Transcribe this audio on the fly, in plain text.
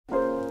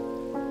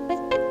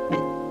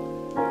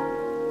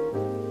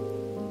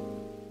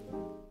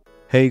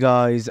Hey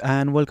guys,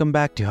 and welcome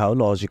back to How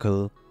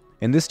Logical.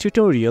 In this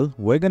tutorial,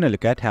 we're gonna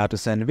look at how to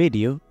send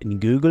video in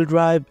Google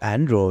Drive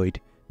Android.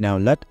 Now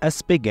let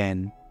us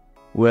begin.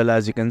 Well,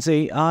 as you can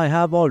see, I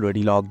have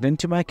already logged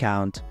into my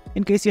account.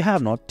 In case you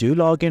have not, do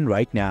log in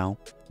right now.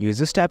 Use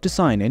this tab to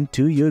sign in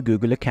to your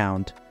Google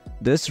account.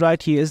 This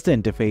right here is the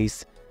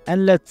interface.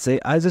 And let's say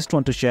I just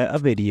want to share a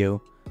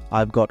video.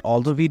 I've got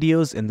all the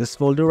videos in this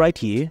folder right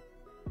here.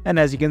 And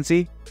as you can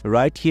see,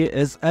 right here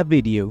is a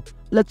video.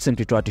 Let's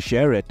simply try to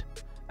share it.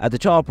 At the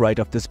top right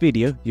of this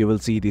video, you will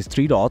see these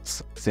three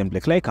dots. Simply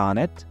click on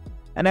it.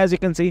 And as you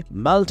can see,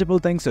 multiple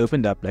things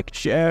opened up like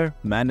share,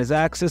 manage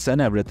access and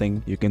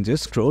everything. You can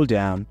just scroll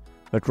down.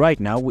 But right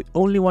now, we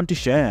only want to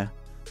share.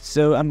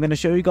 So I'm going to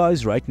show you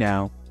guys right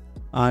now.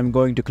 I'm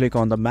going to click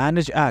on the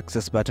manage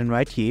access button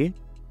right here.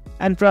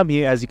 And from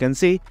here, as you can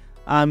see,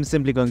 I'm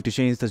simply going to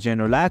change the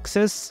general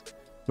access.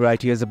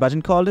 Right here is a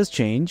button called as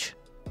change.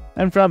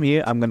 And from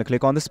here, I'm going to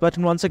click on this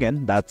button once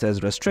again that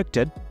says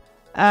restricted.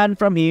 And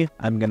from here,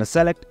 I'm gonna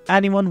select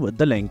anyone with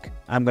the link.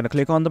 I'm gonna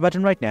click on the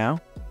button right now.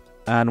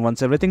 And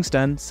once everything's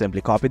done,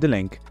 simply copy the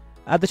link.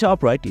 At the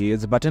top right, here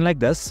is a button like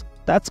this.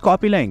 That's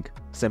copy link.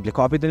 Simply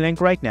copy the link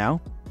right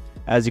now.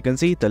 As you can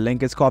see, the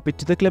link is copied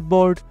to the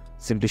clipboard.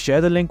 Simply share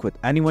the link with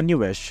anyone you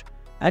wish.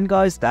 And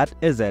guys, that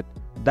is it.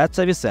 That's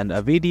how you send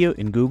a video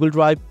in Google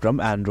Drive from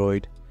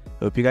Android.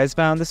 Hope you guys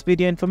found this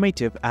video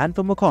informative, and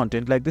for more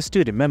content like this,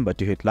 do remember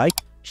to hit like,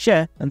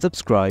 share and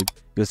subscribe.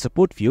 Your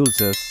support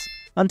fuels us.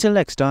 Until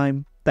next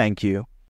time, thank you.